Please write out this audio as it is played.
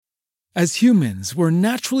As humans, we're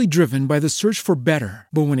naturally driven by the search for better.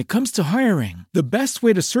 But when it comes to hiring, the best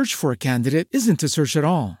way to search for a candidate isn't to search at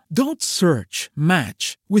all. Don't search,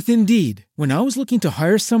 match with Indeed. When I was looking to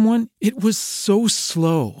hire someone, it was so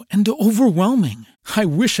slow and overwhelming. I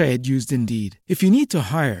wish I had used Indeed. If you need to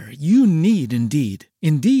hire, you need Indeed.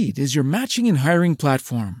 Indeed is your matching and hiring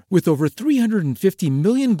platform with over 350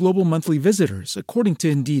 million global monthly visitors, according to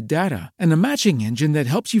Indeed data, and a matching engine that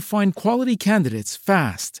helps you find quality candidates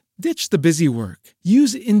fast. Ditch the busy work.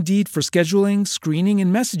 Use Indeed for scheduling, screening,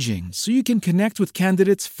 and messaging so you can connect with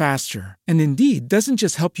candidates faster. And Indeed doesn't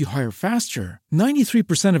just help you hire faster.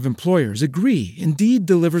 93% of employers agree Indeed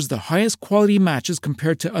delivers the highest quality matches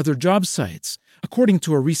compared to other job sites, according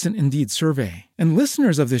to a recent Indeed survey. And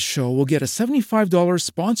listeners of this show will get a $75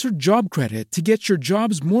 sponsored job credit to get your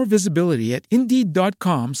jobs more visibility at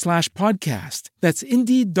Indeed.com/podcast. That's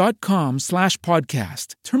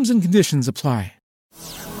Indeed.com/podcast. Terms and conditions apply.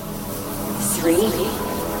 3, 2,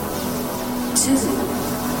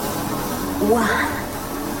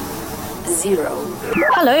 1, 0.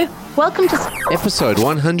 Hello, welcome to Episode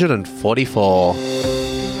 144,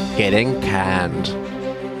 Getting Canned.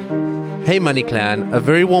 Hey Money Clan, a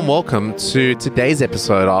very warm welcome to today's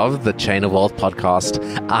episode of the Chain of Wealth podcast.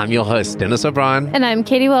 I'm your host, Dennis O'Brien. And I'm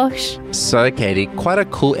Katie Walsh. So Katie, quite a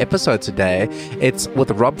cool episode today. It's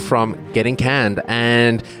with Rob from Getting Canned,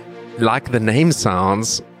 and like the name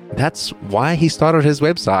sounds, that's why he started his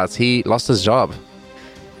website. He lost his job.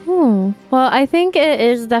 Well, I think it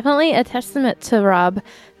is definitely a testament to Rob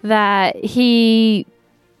that he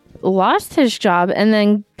lost his job and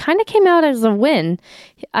then kind of came out as a win.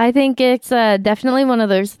 I think it's definitely one of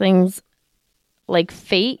those things like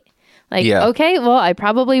fate. Like, okay, well, I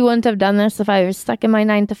probably wouldn't have done this if I was stuck in my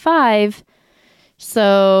 9 to 5.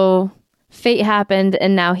 So fate happened,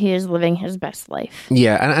 and now he is living his best life.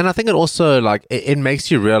 Yeah, and I think it also, like, it makes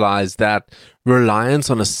you realize that reliance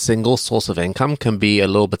on a single source of income can be a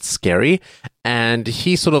little bit scary. And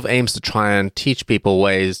he sort of aims to try and teach people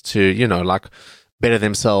ways to, you know, like, better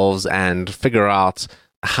themselves and figure out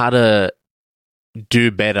how to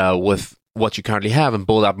do better with what you currently have and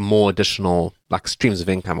build up more additional, like, streams of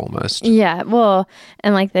income almost. Yeah, well,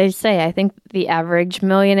 and like they say, I think the average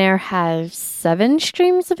millionaire has 7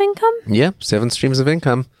 streams of income. Yeah, 7 streams of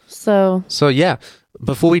income. So yeah.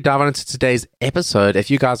 Before we dive into today's episode, if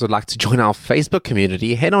you guys would like to join our Facebook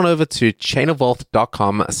community, head on over to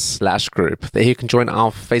chainofwealth.com/group. There you can join our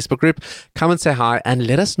Facebook group, come and say hi, and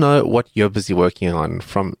let us know what you're busy working on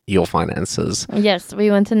from your finances. Yes, we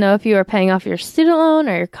want to know if you are paying off your student loan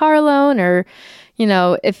or your car loan, or, you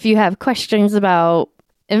know, if you have questions about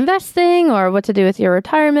investing or what to do with your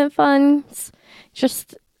retirement funds.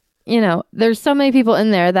 Just, you know, there's so many people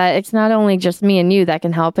in there that it's not only just me and you that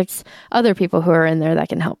can help, it's other people who are in there that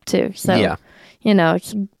can help too. So, you know,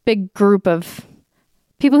 it's a big group of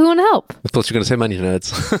people who want to help. I thought you were going to say money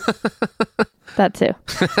nerds. That too.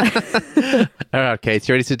 All right, Kate,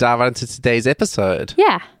 you ready to dive into today's episode?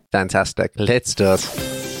 Yeah. Fantastic. Let's do it.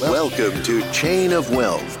 Welcome to Chain of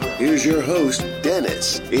Wealth. Here's your host,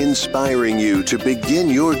 Dennis, inspiring you to begin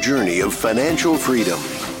your journey of financial freedom.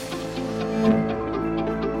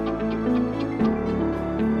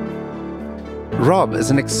 Rob is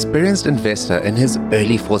an experienced investor in his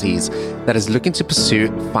early 40s that is looking to pursue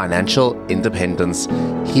financial independence.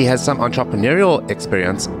 He has some entrepreneurial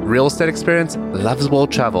experience, real estate experience, loves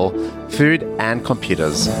world travel, food, and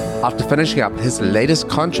computers. After finishing up his latest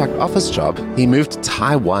contract office job, he moved to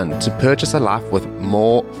Taiwan to purchase a life with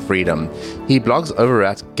more freedom. He blogs over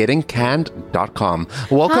at gettingcanned.com.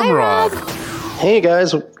 Welcome, Hi, Rob. Hey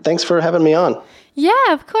guys, thanks for having me on.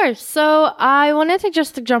 Yeah, of course. So I wanted to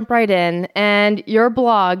just jump right in, and your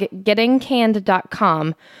blog,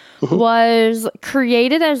 gettingcanned.com, was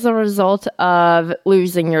created as a result of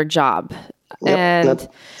losing your job. Yep, and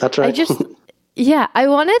that's right. I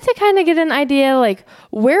wanted to kind of get an idea, like,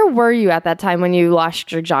 where were you at that time when you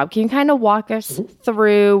lost your job? Can you kind of walk us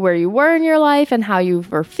through where you were in your life and how you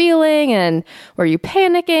were feeling, and were you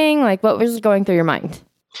panicking? Like, what was going through your mind?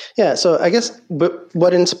 Yeah, so I guess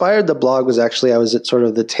what inspired the blog was actually I was at sort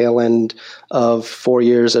of the tail end of 4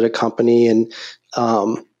 years at a company, and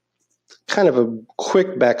kind of a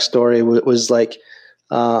quick backstory was like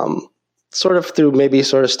sort of through maybe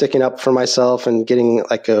sort of sticking up for myself and getting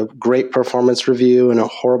like a great performance review and a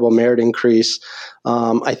horrible merit increase.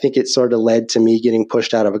 I think it sort of led to me getting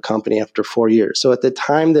pushed out of a company after 4 years. So at the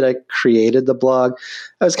time that I created the blog,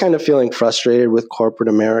 I was kind of feeling frustrated with corporate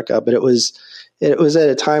America, but it was at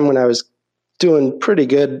a time when I was doing pretty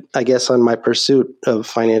good, I guess, on my pursuit of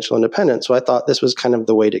financial independence. So I thought this was kind of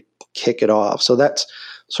the way to kick it off. So that's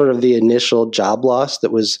sort of the initial job loss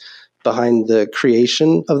that was behind the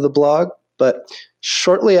creation of the blog. But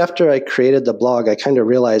shortly after I created the blog, I kind of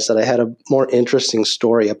realized that I had a more interesting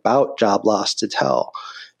story about job loss to tell.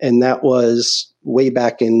 And that was way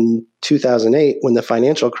back in 2008 when the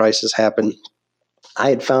financial crisis happened. I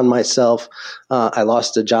had found myself, I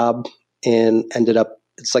lost a job and ended up,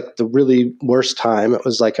 it's like the really worst time. It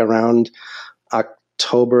was like around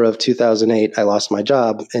October of 2008, I lost my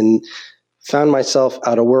job and found myself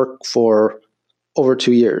out of work for over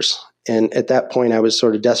 2 years. And at that point, I was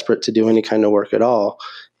sort of desperate to do any kind of work at all.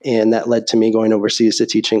 And that led to me going overseas to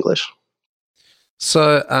teach English.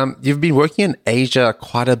 So you've been working in Asia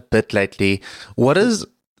quite a bit lately. What is,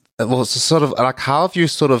 well, sort of like, how have you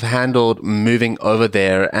sort of handled moving over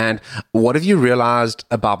there? And what have you realized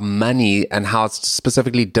about money and how it's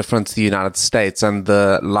specifically different to the United States and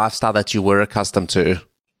the lifestyle that you were accustomed to?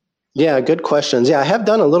 Yeah, good questions. Yeah, I have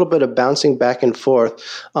done a little bit of bouncing back and forth.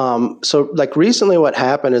 So like recently what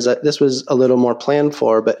happened is that this was a little more planned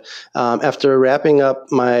for, but after wrapping up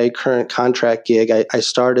my current contract gig, I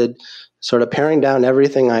started sort of paring down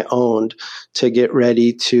everything I owned to get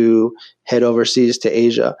ready to head overseas to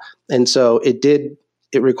Asia. And so it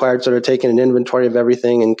required sort of taking an inventory of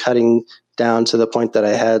everything and cutting down to the point that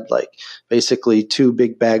I had like basically 2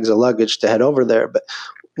 big bags of luggage to head over there. But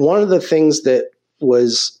one of the things that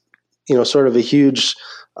was sort of a huge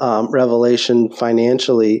revelation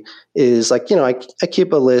financially is like, I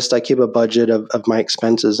keep a list, I keep a budget of my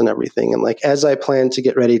expenses and everything. And like, as I planned to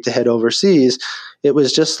get ready to head overseas, it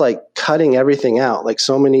was just like cutting everything out. Like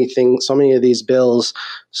so many of these bills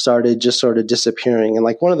started just sort of disappearing. And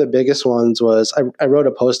like one of the biggest ones was, I wrote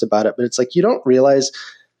a post about it, but it's like, you don't realize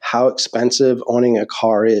how expensive owning a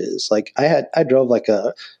car is. Like I drove like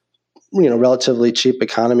a relatively cheap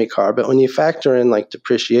economy car. But when you factor in like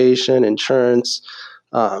depreciation, insurance,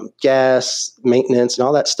 gas, maintenance, and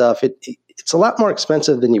all that stuff, it's a lot more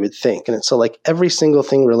expensive than you would think. And so like every single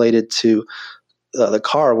thing related to the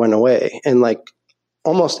car went away, and like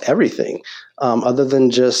almost everything other than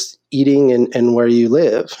just eating and where you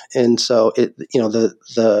live. And so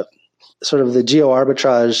the sort of the geo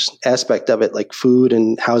arbitrage aspect of it, like food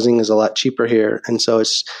and housing is a lot cheaper here. And so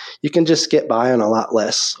you can just get by on a lot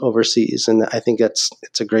less overseas. And I think it's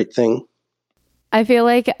a great thing. I feel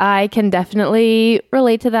like I can definitely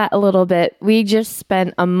relate to that a little bit. We just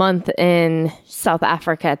spent a month in South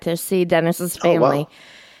Africa to see Dennis's family. Oh, wow.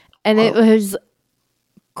 And it was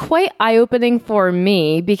quite eye-opening for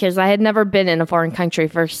me because I had never been in a foreign country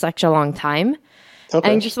for such a long time.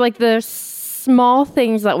 Okay. And just like the small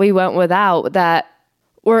things that we went without that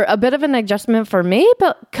were a bit of an adjustment for me,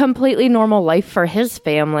 but completely normal life for his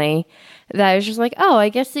family. That I was just like, oh, I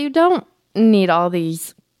guess you don't need all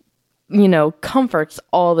these, comforts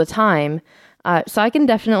all the time. So I can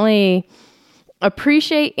definitely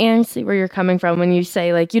appreciate and see where you're coming from when you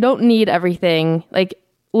say like, you don't need everything. Like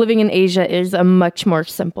living in Asia is a much more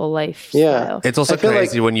simple lifestyle. Yeah. It's also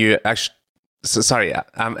crazy when you actually...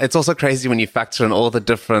 it's also crazy when you factor in all the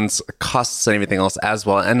different costs and everything else as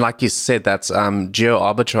well. And like you said, that's geo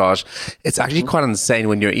arbitrage. It's actually quite insane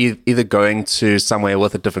when you're either going to somewhere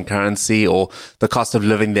with a different currency or the cost of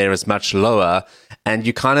living there is much lower. And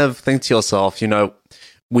you kind of think to yourself,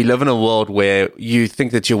 we live in a world where you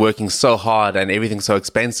think that you're working so hard and everything's so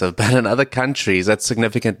expensive, but in other countries, that's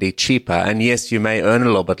significantly cheaper. And yes, you may earn a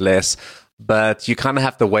little bit less, but you kind of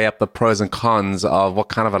have to weigh up the pros and cons of what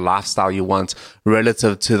kind of a lifestyle you want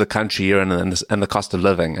relative to the country you're in and the cost of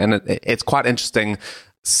living. And it's quite interesting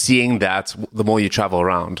seeing that the more you travel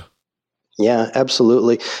around. Yeah,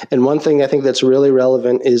 absolutely. And one thing I think that's really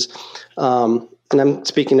relevant is, and I'm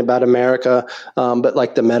speaking about America, but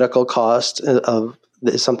like the medical cost of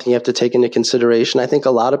is something you have to take into consideration. I think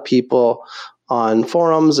a lot of people on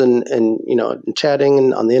forums and chatting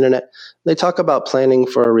and on the internet, they talk about planning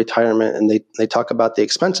for a retirement and they talk about the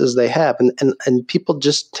expenses they have. And people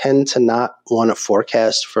just tend to not want to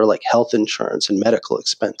forecast for like health insurance and medical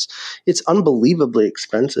expense. It's unbelievably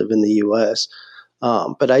expensive in the US.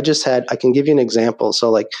 But I can give you an example. So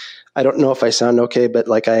like, I don't know if I sound okay, but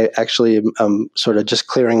like I actually am sort of just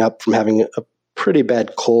clearing up from having a pretty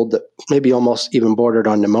bad cold that maybe almost even bordered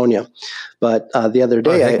on pneumonia. But the other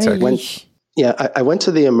day I went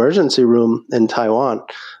to the emergency room in Taiwan.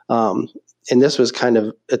 And this was kind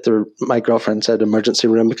of my girlfriend said emergency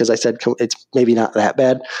room because I said, it's maybe not that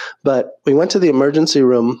bad, but we went to the emergency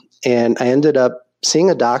room and I ended up seeing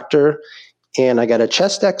a doctor and I got a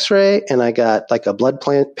chest x-ray and I got like a blood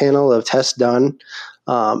panel of tests done.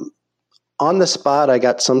 On the spot, I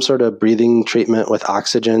got some sort of breathing treatment with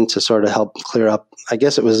oxygen to sort of help clear up. I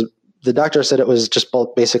guess the doctor said it was just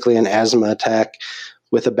basically an asthma attack,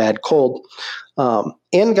 with a bad cold,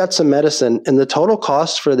 and got some medicine. And the total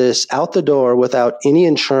cost for this out the door without any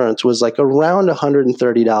insurance was like around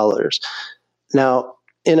 $130. Now,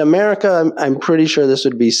 in America, I'm pretty sure this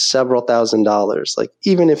would be several $1,000s. Like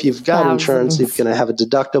even if you've got insurance, you're going to have a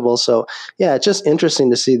deductible. So yeah, it's just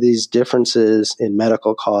interesting to see these differences in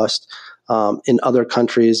medical cost in other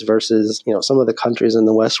countries versus, some of the countries in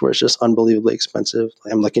the West where it's just unbelievably expensive.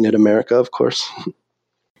 I'm looking at America, of course.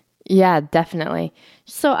 Yeah, definitely.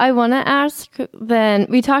 So I want to ask then,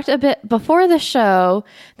 we talked a bit before the show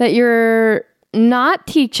that you're not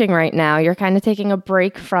teaching right now. You're kind of taking a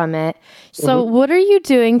break from it. So what are you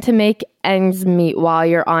doing to make ends meet while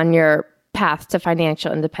you're on your path to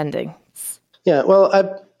financial independence? Yeah, well,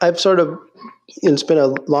 I've sort of, it's been a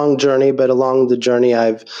long journey, but along the journey,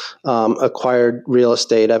 I've acquired real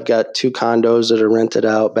estate. I've got 2 condos that are rented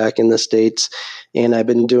out back in the States, and I've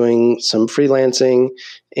been doing some freelancing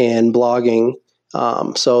and blogging.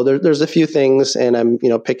 So there's a few things, and I'm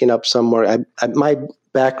picking up some more. My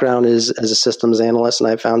background is as a systems analyst, and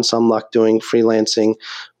I found some luck doing freelancing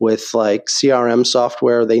with like CRM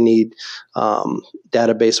software. They need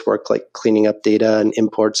database work, like cleaning up data and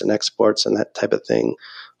imports and exports and that type of thing.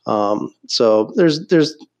 So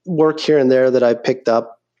there's work here and there that I picked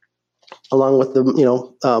up along with the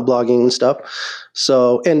blogging and stuff.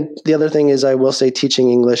 So, and the other thing is, I will say teaching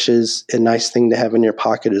English is a nice thing to have in your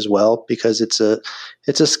pocket as well, because it's a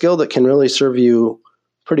skill that can really serve you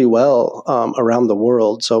pretty well around the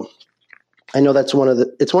world. So I know it's one of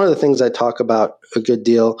the things I talk about a good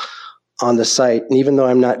deal on the site. And even though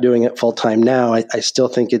I'm not doing it full time now, I still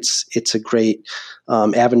think it's a great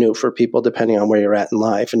avenue for people depending on where you're at in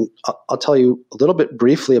life. And I'll tell you a little bit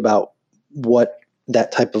briefly about what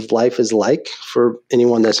that type of life is like for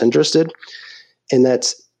anyone that's interested. And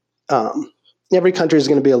that's every country is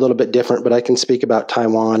going to be a little bit different, but I can speak about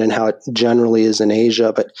Taiwan and how it generally is in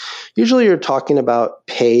Asia. But usually you're talking about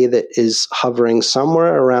pay that is hovering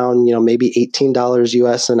somewhere around, maybe $18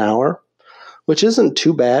 US an hour, which isn't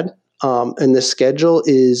too bad. And the schedule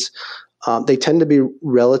is, they tend to be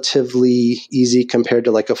relatively easy compared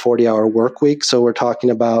to like a 40-hour work week. So we're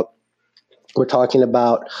talking about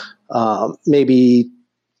maybe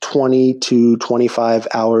 20 to 25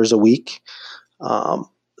 hours a week.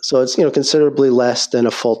 So it's, considerably less than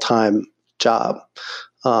a full-time job.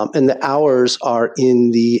 And the hours are in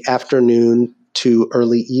the afternoon to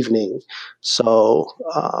early evening. So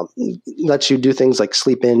lets you do things like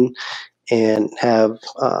sleep in and have,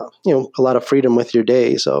 a lot of freedom with your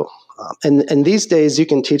day. So, and these days you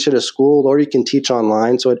can teach at a school or you can teach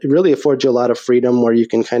online. So it really affords you a lot of freedom where you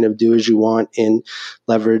can kind of do as you want and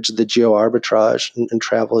leverage the geo arbitrage and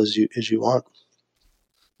travel as you want.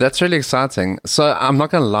 That's really exciting. So I'm not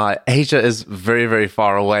going to lie, Asia is very, very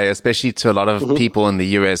far away, especially to a lot of people in the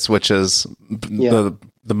US, which is the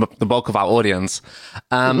bulk of our audience.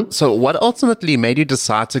 So what ultimately made you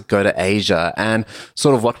decide to go to Asia, and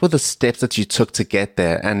sort of what were the steps that you took to get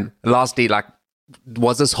there? And lastly,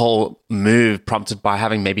 was this whole move prompted by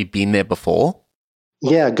having maybe been there before?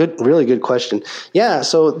 Yeah, really good question. Yeah,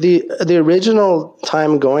 so the original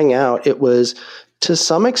time going out, it was, to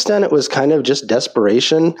some extent, it was kind of just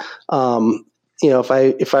desperation.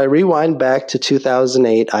 If I rewind back to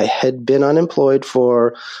 2008, I had been unemployed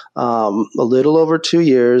for a little over 2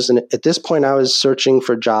 years. And at this point, I was searching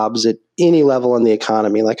for jobs at any level in the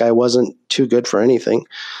economy. Like I wasn't too good for anything.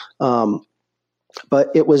 But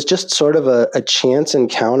it was just sort of a chance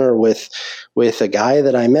encounter with a guy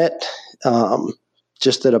that I met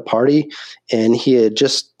just at a party. And he had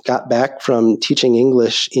just got back from teaching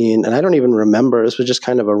English and I don't even remember, this was just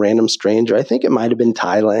kind of a random stranger. I think it might have been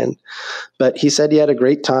Thailand, but he said he had a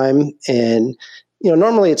great time. And,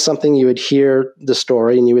 normally it's something you would hear the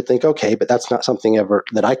story and you would think, okay, but that's not something ever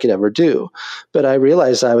that I could ever do. But I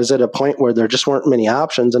realized I was at a point where there just weren't many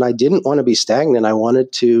options and I didn't want to be stagnant. I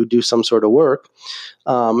wanted to do some sort of work.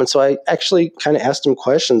 And so I actually kind of asked him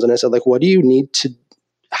questions and I said, what do you need to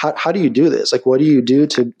how do you do this? What do you do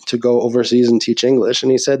to go overseas and teach English?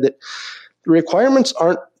 And he said that the requirements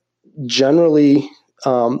aren't generally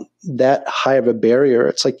that high of a barrier.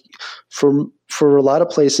 It's like for a lot of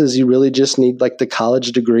places, you really just need the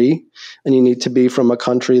college degree, and you need to be from a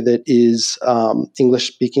country that is English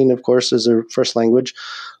speaking, of course, as their first language.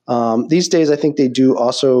 These days, I think they do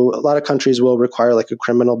also, a lot of countries will require a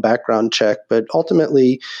criminal background check, but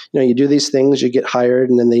ultimately, you do these things, you get hired,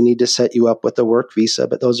 and then they need to set you up with a work visa,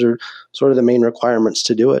 but those are sort of the main requirements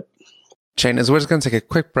to do it. Shane, we're just going to take a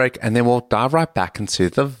quick break, and then we'll dive right back into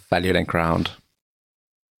the Value Link round.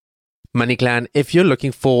 MoneyClan, if you're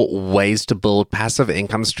looking for ways to build passive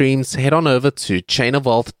income streams, head on over to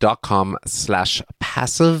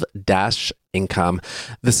chainofwealth.com/passive-income.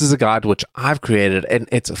 This is a guide which I've created, and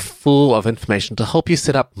it's full of information to help you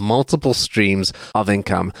set up multiple streams of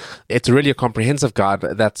income. It's really a comprehensive guide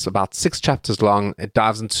that's about 6 chapters long. It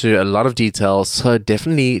dives into a lot of details, so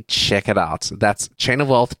definitely check it out. That's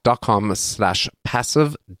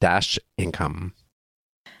chainofwealth.com/passive-income.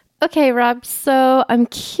 Okay, Rob, so I'm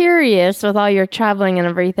curious, with all your traveling and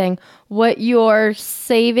everything, what your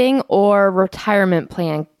saving or retirement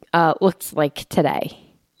plan looks like today.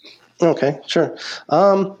 Okay, sure.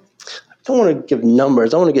 I don't want to give numbers.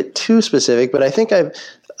 I don't want to get too specific, but I think I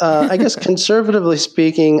guess conservatively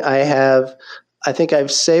speaking, I think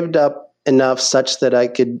I've saved up enough such that I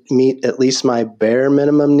could meet at least my bare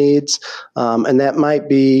minimum needs. And that might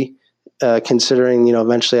be considering,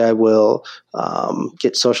 eventually I will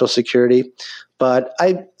get Social Security. But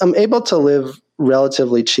I'm able to live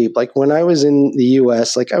relatively cheap. Like when I was in the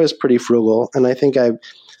U.S., I was pretty frugal, and I think I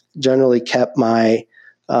generally kept my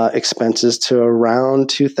expenses to around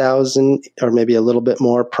 $2,000 or maybe a little bit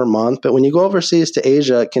more per month. But when you go overseas to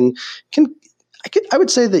Asia, I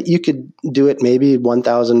would say that you could do it maybe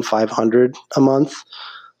 $1,500 a month.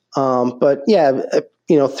 But yeah,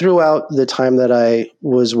 throughout the time that I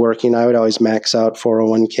was working, I would always max out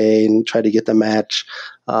 401k and try to get the match,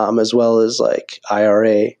 as well as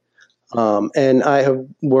IRA. And I have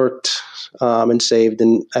worked and saved,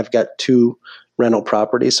 and I've got 2 rental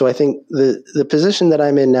properties. So I think the position that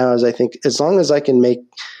I'm in now is, I think as long as I can make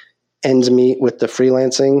ends meet with the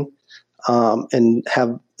freelancing and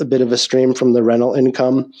have a bit of a stream from the rental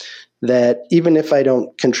income, that even if I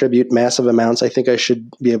don't contribute massive amounts, I think I should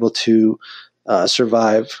be able to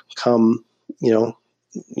survive come,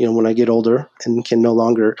 when I get older and can no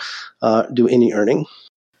longer do any earning.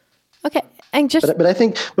 Okay. And but I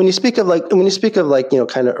think when you speak of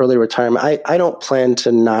kind of early retirement, I don't plan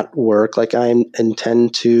to not work. I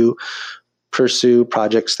intend to pursue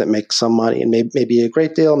projects that make some money, and maybe a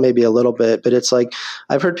great deal, maybe a little bit. But it's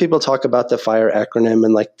I've heard people talk about the FIRE acronym,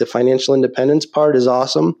 and the financial independence part is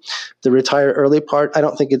awesome. The retire early part, I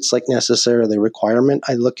don't think it's necessarily a requirement.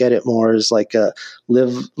 I look at it more as a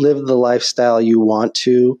live the lifestyle you want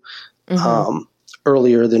to. Mm-hmm.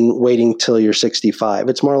 Earlier than waiting till you're 65.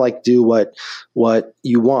 It's more do what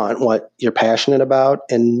you want, what you're passionate about,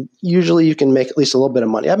 and usually you can make at least a little bit of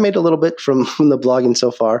money. I've made a little bit from the blogging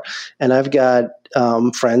so far, and I've got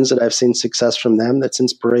friends that I've seen success from them that's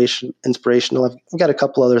inspirational. I've got a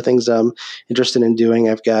couple other things I'm interested in doing.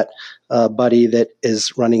 I've got a buddy that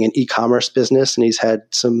is running an e-commerce business, and he's had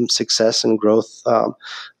some success and growth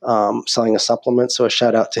selling a supplement. So a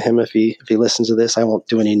shout out to him if he listens to this. I won't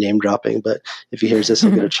do any name dropping, but if he hears this,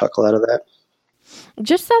 he'll get a chuckle out of that.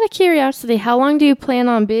 Just out of curiosity, how long do you plan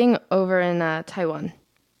on being over in Taiwan?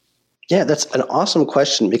 Yeah, that's an awesome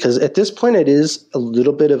question, because at this point it is a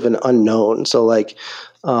little bit of an unknown. So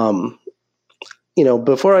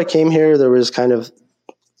before I came here, there was kind of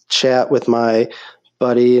chat with my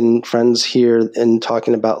buddy and friends here and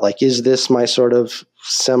talking about is this my sort of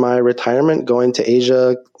semi-retirement, going to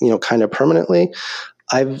Asia, kind of permanently.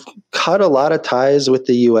 I've cut a lot of ties with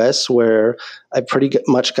the U.S. where I pretty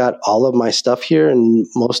much got all of my stuff here, and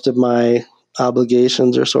most of my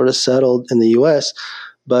obligations are sort of settled in the U.S.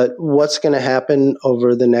 But what's going to happen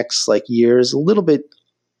over the next year is a little bit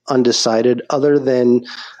undecided, other than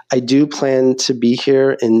I do plan to be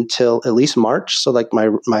here until at least March. So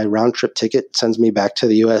my round trip ticket sends me back to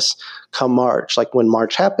the U.S. come March. When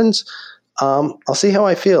March happens, I'll see how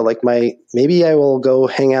I feel. Maybe I will go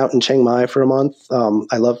hang out in Chiang Mai for a month.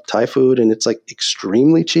 I love Thai food, and it's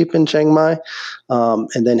extremely cheap in Chiang Mai.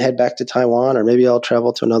 And then head back to Taiwan, or maybe I'll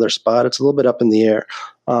travel to another spot. It's a little bit up in the air.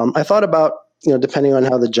 I thought about, depending on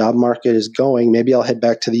how the job market is going, maybe I'll head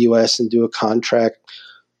back to the U.S. and do a contract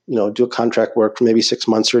work for maybe 6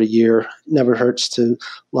 months or a year. Never hurts to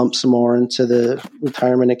lump some more into the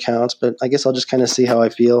retirement accounts, but I guess I'll just kind of see how I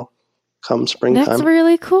feel come springtime. That's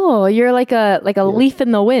really cool. You're like a leaf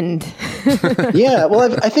in the wind. Yeah.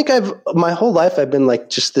 Well, I think my whole life I've been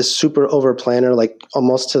just this super over planner,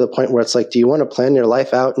 almost to the point where it's do you want to plan your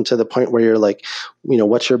life out, and to the point where you're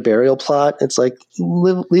what's your burial plot? It's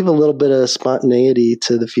leave a little bit of spontaneity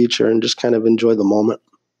to the future and just kind of enjoy the moment.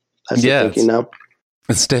 That's the thinking now.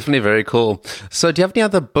 It's definitely very cool. So do you have any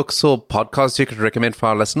other books or podcasts you could recommend for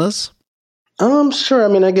our listeners?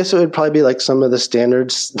 Sure. I guess it would probably be some of the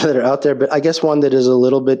standards that are out there, but I guess one that is a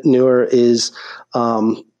little bit newer is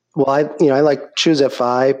Well, I like Choose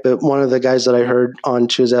FI, but one of the guys that I heard on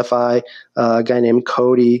Choose FI, a guy named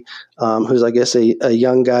Cody, who's I guess a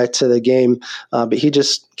young guy to the game, but he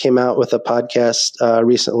just came out with a podcast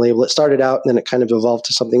recently. Well, it started out and then it kind of evolved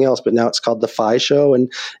to something else, but now it's called The FI Show,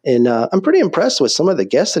 and I'm pretty impressed with some of the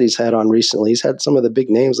guests that he's had on recently. He's had some of the big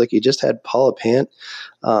names, like he just had Paula Pant,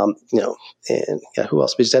 and yeah, who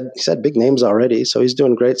else? But he's had big names already, so he's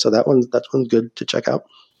doing great. So that's one good to check out.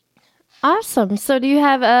 Awesome. So do you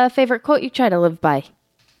have a favorite quote you try to live by?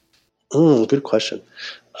 Good question.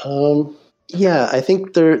 Yeah, I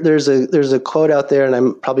think there's a quote out there, and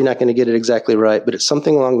I'm probably not going to get it exactly right, but it's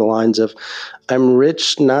something along the lines of, "I'm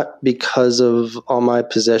rich not because of all my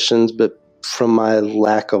possessions, but from my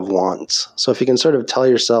lack of wants." So if you can sort of tell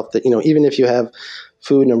yourself that, even if you have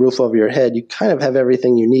food and a roof over your head, you kind of have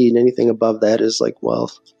everything you need. Anything above that is like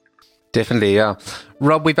wealth. Definitely, yeah.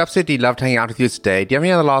 Rob, we've absolutely loved hanging out with you today. Do you have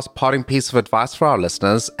any other last parting piece of advice for our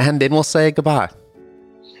listeners? And then we'll say goodbye.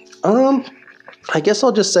 I guess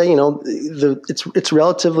I'll just say, it's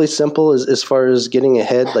relatively simple as far as getting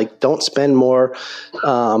ahead. Like, don't spend more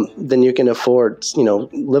than you can afford.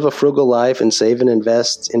 Live a frugal life and save and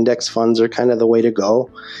invest. Index funds are kind of the way to go.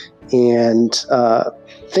 And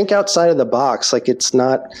think outside of the box. Like, it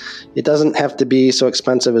doesn't have to be so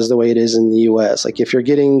expensive as the way it is in the U.S. Like, if you're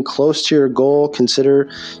getting close to your goal, consider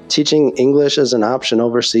teaching English as an option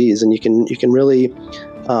overseas, and you can really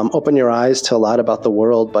open your eyes to a lot about the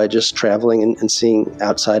world by just traveling and seeing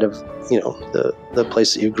outside of the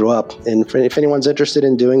place that you grew up. And if anyone's interested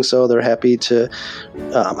in doing so, they're happy to.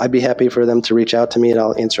 I'd be happy for them to reach out to me, and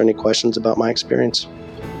I'll answer any questions about my experience.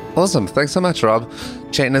 Awesome. Thanks so much, Rob.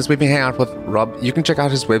 Chainers, we've been hanging out with Rob. You can check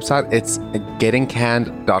out his website. It's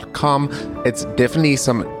gettingcanned.com. It's definitely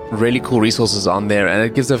some really cool resources on there, and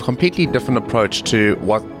it gives a completely different approach to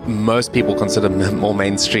what most people consider more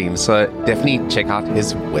mainstream. So definitely check out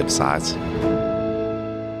his website.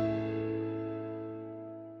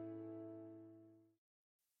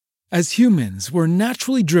 As humans, we're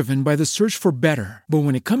naturally driven by the search for better. But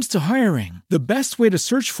when it comes to hiring, the best way to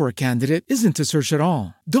search for a candidate isn't to search at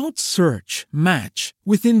all. Don't search, match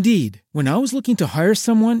with Indeed. When I was looking to hire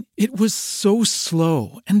someone, it was so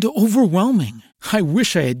slow and overwhelming. I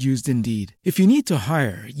wish I had used Indeed. If you need to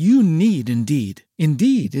hire, you need Indeed.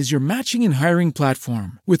 Indeed is your matching and hiring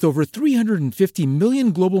platform with over 350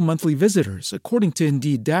 million global monthly visitors, according to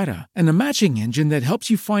Indeed data, and a matching engine that helps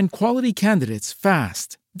you find quality candidates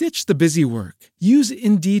fast. Ditch the busy work. Use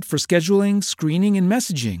Indeed for scheduling, screening, and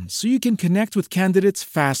messaging so you can connect with candidates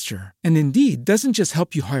faster. And Indeed doesn't just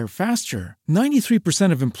help you hire faster.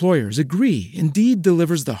 93% of employers agree Indeed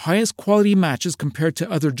delivers the highest quality matches compared to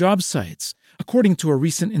other job sites, according to a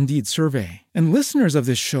recent Indeed survey. And listeners of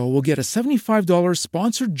this show will get a $75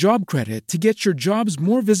 sponsored job credit to get your jobs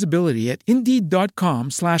more visibility at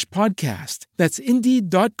Indeed.com/podcast. That's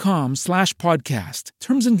Indeed.com/podcast.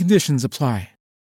 Terms and conditions apply.